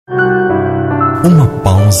Uma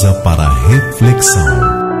pausa para reflexão.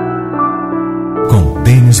 Com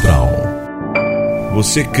Denis Brau.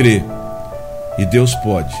 Você crê e Deus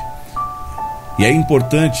pode. E é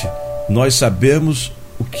importante nós sabermos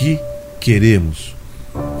o que queremos.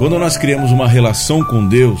 Quando nós criamos uma relação com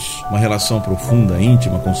Deus, uma relação profunda,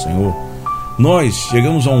 íntima com o Senhor, nós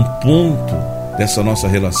chegamos a um ponto dessa nossa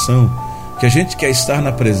relação que a gente quer estar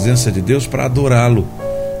na presença de Deus para adorá-lo,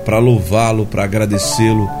 para louvá-lo, para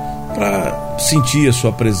agradecê-lo, para sentir a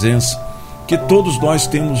sua presença. Que todos nós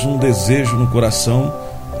temos um desejo no coração,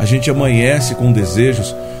 a gente amanhece com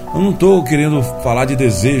desejos. Eu não estou querendo falar de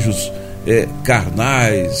desejos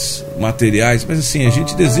carnais, materiais, mas assim, a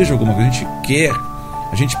gente deseja alguma coisa, a gente quer,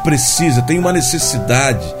 a gente precisa, tem uma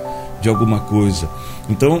necessidade de alguma coisa.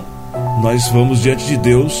 Então nós vamos diante de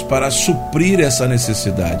Deus para suprir essa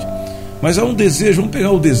necessidade. Mas há um desejo, vamos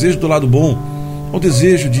pegar o desejo do lado bom, há um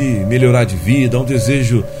desejo de melhorar de vida, há um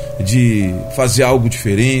desejo de fazer algo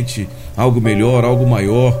diferente, algo melhor, algo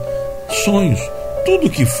maior, sonhos, tudo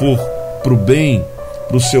que for para o bem,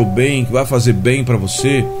 para o seu bem, que vai fazer bem para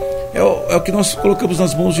você, é o que nós colocamos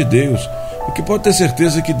nas mãos de Deus. O que pode ter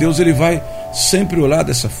certeza que Deus ele vai sempre olhar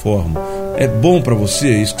dessa forma. É bom para você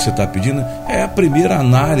isso que você está pedindo? É a primeira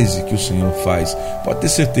análise que o Senhor faz. Pode ter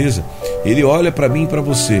certeza. Ele olha para mim e para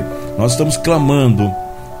você. Nós estamos clamando,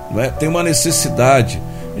 não é? Tem uma necessidade.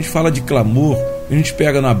 A gente fala de clamor. A gente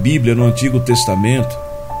pega na Bíblia, no Antigo Testamento,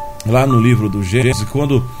 lá no livro do Gênesis,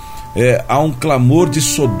 quando há um clamor de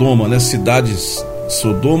Sodoma, né? Cidades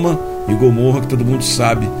Sodoma e Gomorra, que todo mundo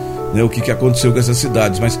sabe, né, o que aconteceu com essas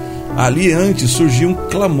cidades. Mas ali antes surgiu um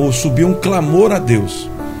clamor, subiu um clamor a Deus.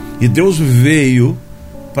 E Deus veio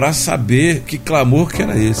para saber que clamor que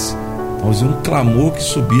era esse. Então, um clamor que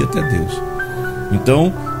subia até Deus.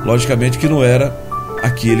 Então, logicamente que não era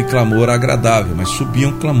aquele clamor agradável, mas subia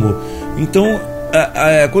um clamor. Então,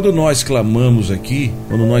 quando nós clamamos aqui,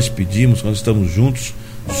 quando nós pedimos, quando estamos juntos,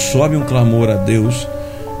 sobe um clamor a Deus,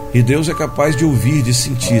 e Deus é capaz de ouvir, de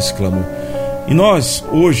sentir esse clamor. E nós,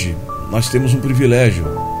 hoje, nós temos um privilégio,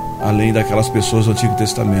 além daquelas pessoas do Antigo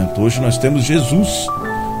Testamento. Hoje nós temos Jesus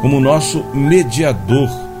como nosso mediador,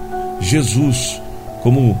 Jesus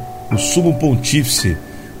como o sumo pontífice.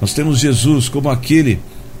 Nós temos Jesus como aquele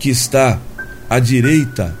que está à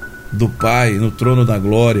direita do Pai, no trono da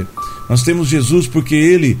glória. Nós temos Jesus porque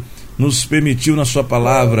Ele nos permitiu na sua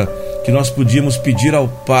palavra que nós podíamos pedir ao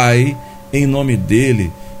Pai em nome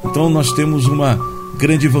dEle. Então nós temos uma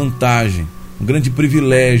grande vantagem, um grande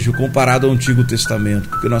privilégio comparado ao Antigo Testamento,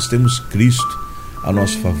 porque nós temos Cristo a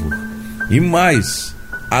nosso favor. E mais,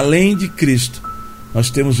 além de Cristo, nós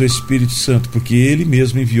temos o Espírito Santo, porque Ele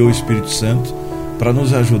mesmo enviou o Espírito Santo para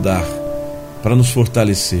nos ajudar, para nos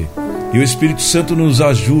fortalecer. E o Espírito Santo nos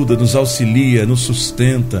ajuda, nos auxilia, nos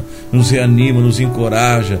sustenta, nos reanima, nos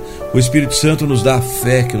encoraja. O Espírito Santo nos dá a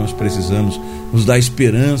fé que nós precisamos, nos dá a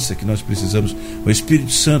esperança que nós precisamos. O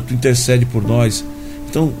Espírito Santo intercede por nós.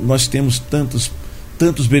 Então nós temos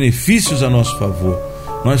tantos benefícios a nosso favor.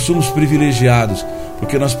 Nós somos privilegiados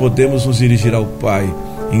porque nós podemos nos dirigir ao Pai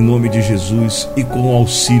em nome de Jesus e com o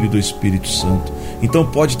auxílio do Espírito Santo. Então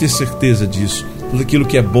pode ter certeza disso. Tudo aquilo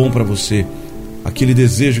que é bom para você, aquele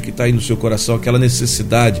desejo que está aí no seu coração, aquela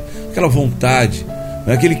necessidade, aquela vontade,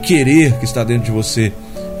 aquele querer que está dentro de você,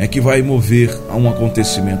 é que vai mover a um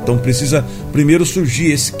acontecimento. Então precisa primeiro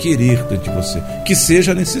surgir esse querer dentro de você, que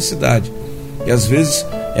seja a necessidade. E às vezes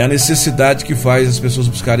é a necessidade que faz as pessoas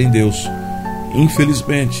buscarem Deus.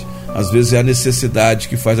 Infelizmente, às vezes é a necessidade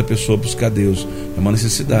que faz a pessoa buscar Deus. É uma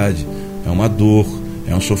necessidade, é uma dor,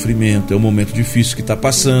 é um sofrimento, é um momento difícil que está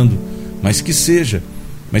passando. Mas que seja,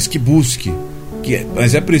 mas que busque.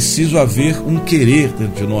 Mas é preciso haver um querer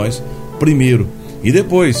dentro de nós primeiro. E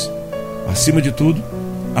depois, acima de tudo,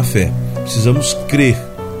 a fé. Precisamos crer.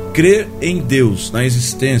 Crer em Deus, na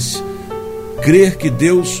existência. Crer que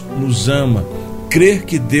Deus nos ama. Crer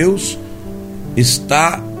que Deus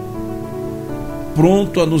está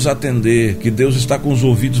pronto a nos atender, que Deus está com os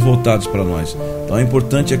ouvidos voltados para nós. Então é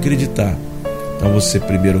importante acreditar. Então você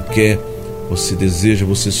primeiro quer, você deseja,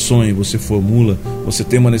 você sonha, você formula, você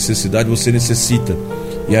tem uma necessidade, você necessita.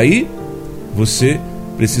 E aí você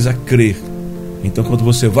precisa crer. Então quando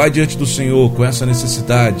você vai diante do Senhor com essa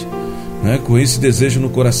necessidade, né, com esse desejo no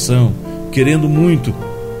coração, querendo muito,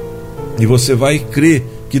 e você vai crer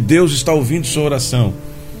que Deus está ouvindo sua oração,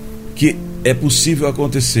 que é possível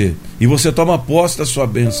acontecer, e você toma posse da sua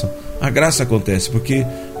bênção, a graça acontece, porque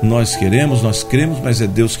nós queremos, nós cremos, mas é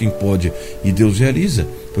Deus quem pode, e Deus realiza.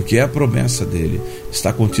 porque é a promessa dele,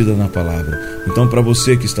 está contida na palavra. Então, para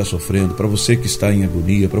você que está sofrendo, para você que está em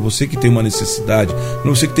agonia, para você que tem uma necessidade, para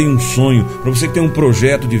você que tem um sonho, para você que tem um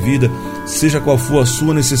projeto de vida, seja qual for a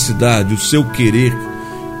sua necessidade, o seu querer,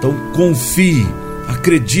 então confie,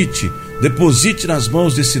 acredite, deposite nas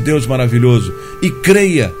mãos desse Deus maravilhoso e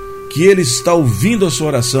creia que Ele está ouvindo a sua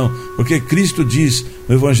oração, porque Cristo diz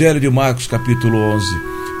no Evangelho de Marcos capítulo 11,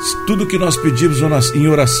 tudo que nós pedimos em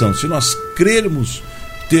oração, se nós crermos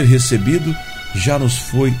ter recebido, já nos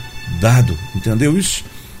foi dado. Entendeu isso?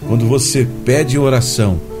 Quando você pede em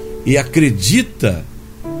oração e acredita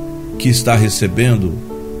que está recebendo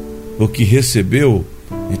ou que recebeu,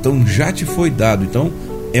 então já te foi dado. Então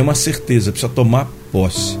é uma certeza, precisa tomar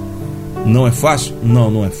posse. Não é fácil?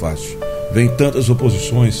 Não é fácil. Vem tantas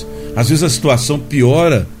oposições, às vezes a situação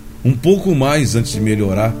piora um pouco mais antes de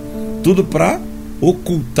melhorar, tudo para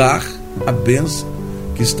ocultar a bênção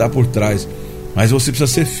que está por trás. Mas você precisa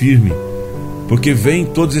ser firme, porque vem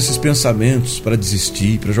todos esses pensamentos para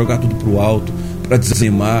desistir, para jogar tudo para o alto, para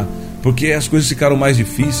desanimar, porque as coisas ficaram mais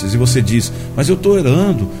difíceis e você diz, mas eu estou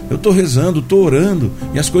orando, eu estou rezando, estou orando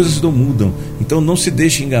e as coisas não mudam. Então não se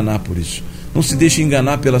deixe enganar por isso, não se deixe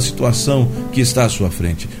enganar pela situação que está à sua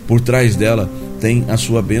frente. Por trás dela tem a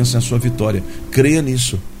sua bênção, a sua vitória. Creia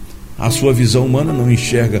nisso. A sua visão humana não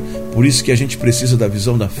enxerga, por isso que a gente precisa da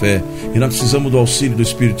visão da fé, e nós precisamos do auxílio do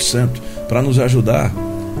Espírito Santo para nos ajudar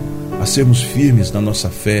a sermos firmes na nossa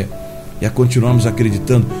fé e a continuarmos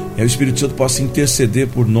acreditando, e o Espírito Santo possa interceder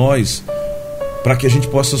por nós, para que a gente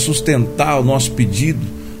possa sustentar o nosso pedido,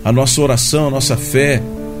 a nossa oração, a nossa fé,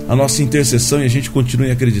 a nossa intercessão, e a gente continue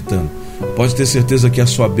acreditando. Pode ter certeza que a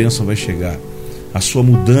sua bênção vai chegar, a sua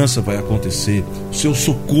mudança vai acontecer, o seu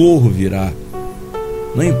socorro virá.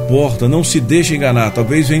 Não importa, não se deixe enganar.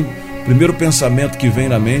 Talvez o primeiro pensamento que vem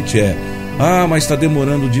na mente é: mas está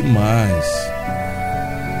demorando demais.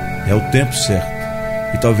 É o tempo certo.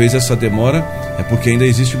 E talvez essa demora é porque ainda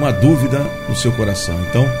existe uma dúvida no seu coração.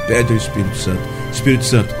 Então pede ao Espírito Santo: Espírito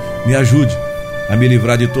Santo, me ajude a me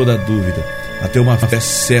livrar de toda a dúvida, a ter uma fé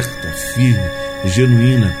certa, firme,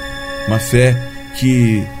 genuína, uma fé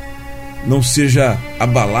que não seja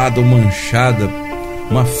abalada ou manchada,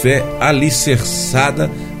 uma fé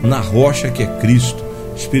alicerçada na rocha que é Cristo.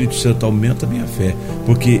 Espírito Santo, aumenta a minha fé,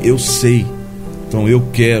 porque eu sei, então eu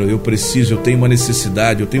quero, eu preciso, eu tenho uma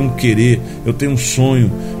necessidade, eu tenho um querer, eu tenho um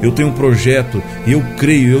sonho, eu tenho um projeto, e eu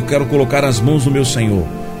creio, eu quero colocar nas mãos do meu Senhor.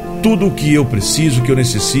 Tudo o que eu preciso, o que eu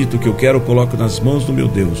necessito, o que eu quero, eu coloco nas mãos do meu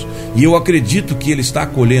Deus. E eu acredito que Ele está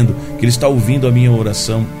acolhendo, que Ele está ouvindo a minha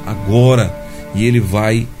oração agora, e Ele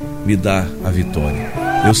vai me dar a vitória.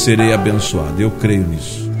 Eu serei abençoado, eu creio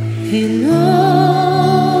nisso. Renova-me,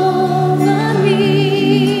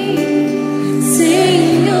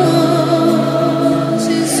 Senhor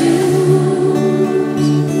Jesus.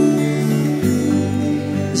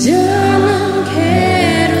 Já não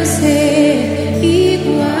quero ser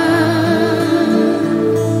igual.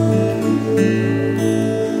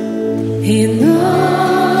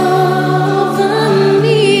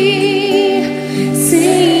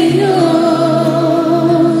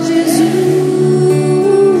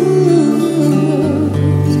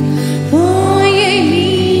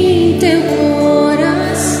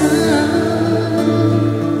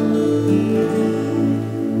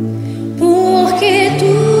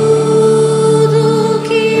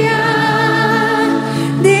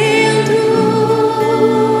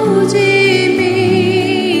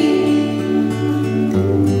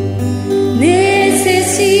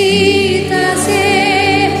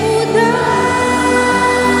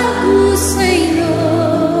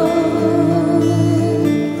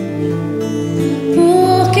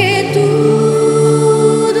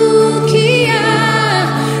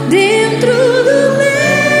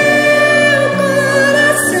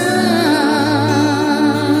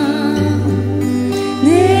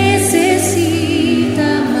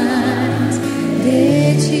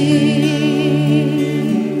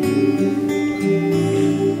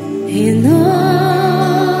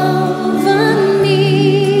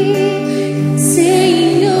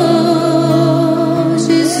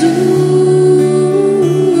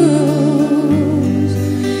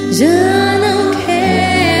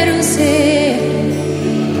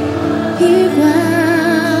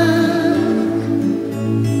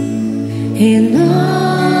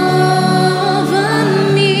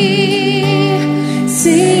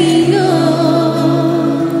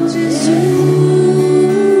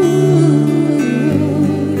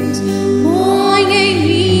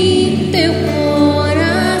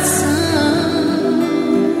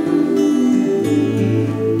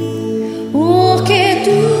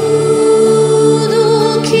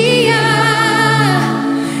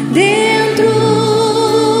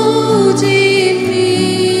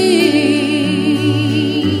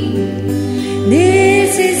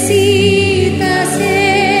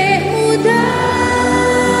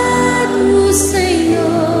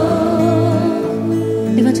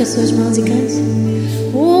 suas mãos e cante.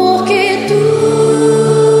 Porque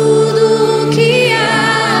tudo que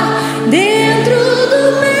há dentro do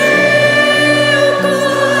meu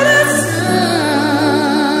coração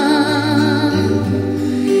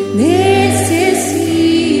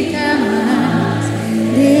necessita mais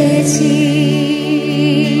de ti.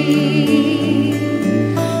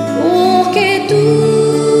 Porque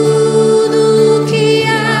tudo que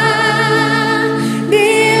há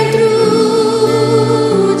dentro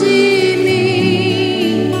de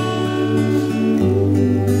mim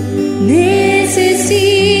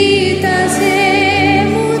necessita ser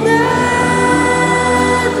mudado,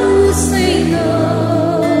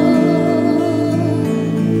 Senhor.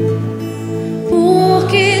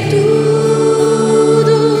 Porque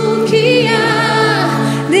tudo que há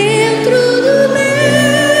dentro do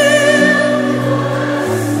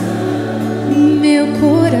meu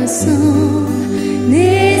coração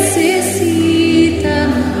necessita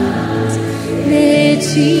mais de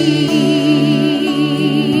ti.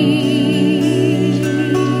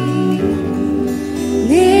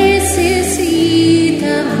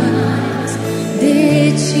 Necessita mais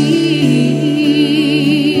de ti.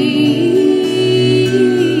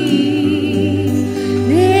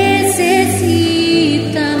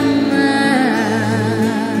 Necessita mais.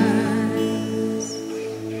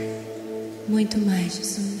 Muito mais,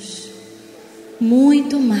 Jesus.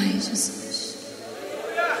 Muito mais, Jesus.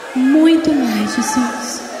 Muito mais,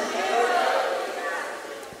 Jesus.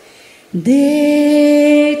 Deus